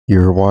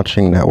You're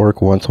watching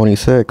Network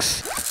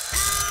 126.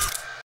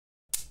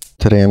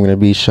 Today I'm going to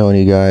be showing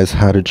you guys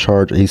how to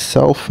charge a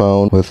cell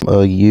phone with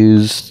a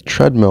used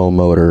treadmill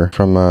motor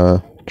from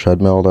a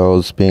treadmill that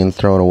was being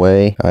thrown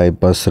away. I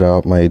busted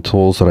out my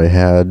tools that I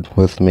had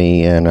with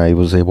me and I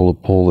was able to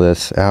pull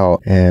this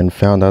out and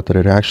found out that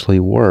it actually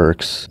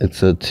works.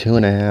 It's a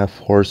 2.5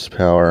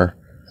 horsepower,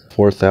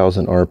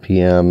 4,000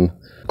 RPM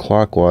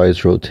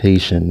clockwise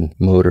rotation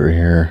motor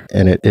here,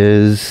 and it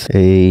is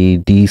a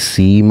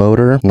DC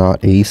motor,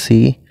 not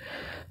AC.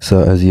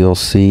 So as you'll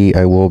see,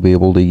 I will be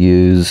able to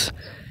use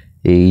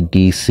a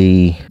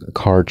DC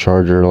car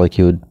charger like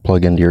you would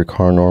plug into your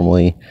car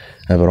normally.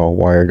 I have it all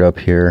wired up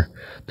here.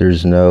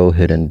 There's no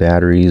hidden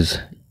batteries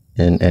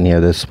in any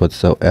of this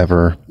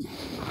whatsoever.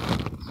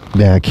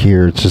 Back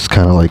here it's just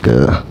kind of like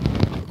a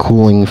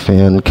cooling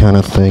fan kind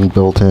of thing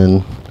built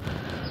in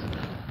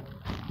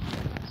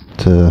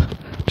to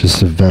just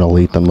to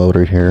ventilate the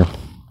motor here.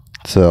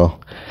 So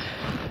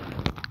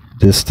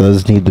this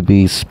does need to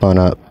be spun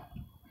up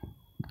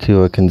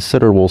to a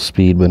considerable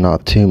speed, but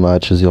not too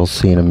much, as you'll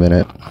see in a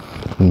minute.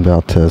 I'm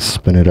about to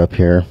spin it up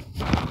here.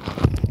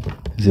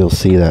 As you'll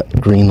see,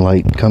 that green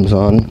light comes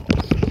on.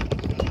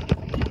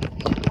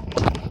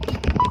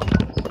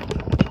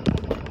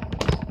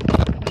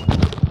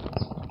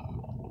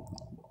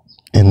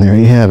 And there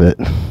you have it.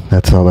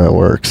 That's how that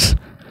works.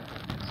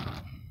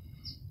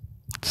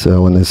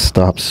 So when this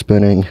stops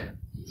spinning,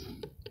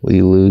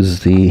 we lose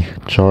the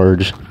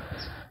charge.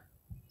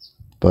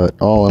 But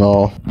all in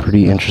all,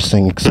 pretty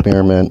interesting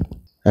experiment.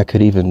 I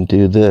could even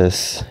do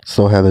this.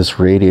 So I have this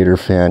radiator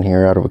fan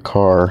here out of a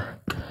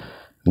car.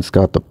 It's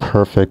got the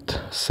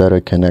perfect set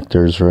of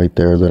connectors right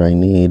there that I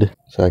need.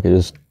 So I could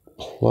just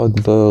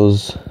plug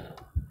those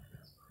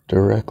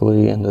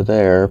directly into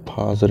there,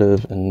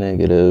 positive and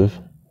negative.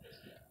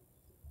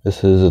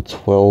 This is a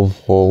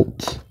 12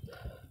 volt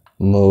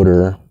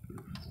motor.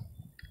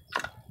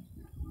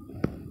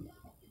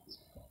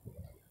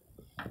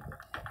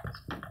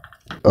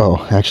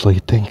 Oh, actually, I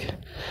think...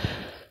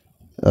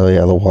 Oh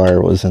yeah, the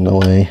wire was in the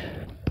way.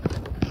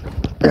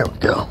 There we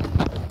go.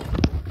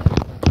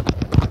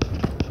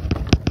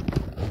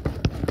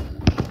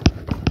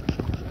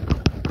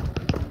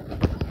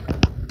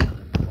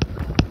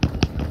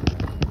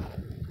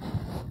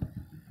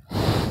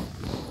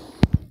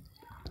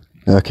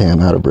 Okay,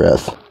 I'm out of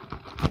breath.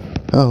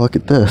 Oh, look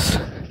at this.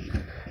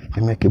 I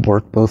make it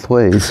work both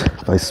ways.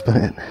 If I spin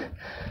it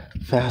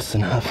fast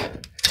enough,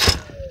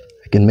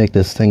 I can make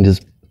this thing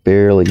just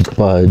barely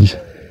budge.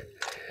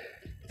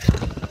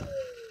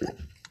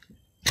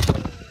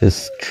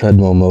 This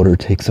treadmill motor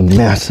takes a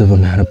massive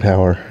amount of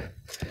power.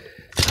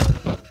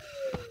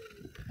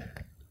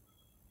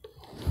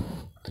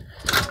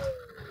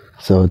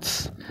 So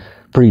it's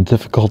pretty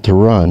difficult to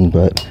run,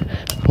 but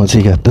once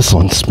you get this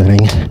one spinning,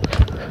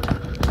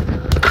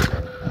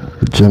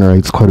 it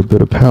generates quite a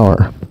bit of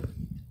power.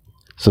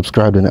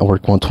 Subscribe to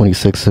Network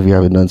 126 if you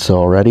haven't done so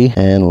already,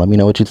 and let me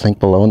know what you think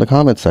below in the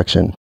comment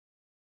section.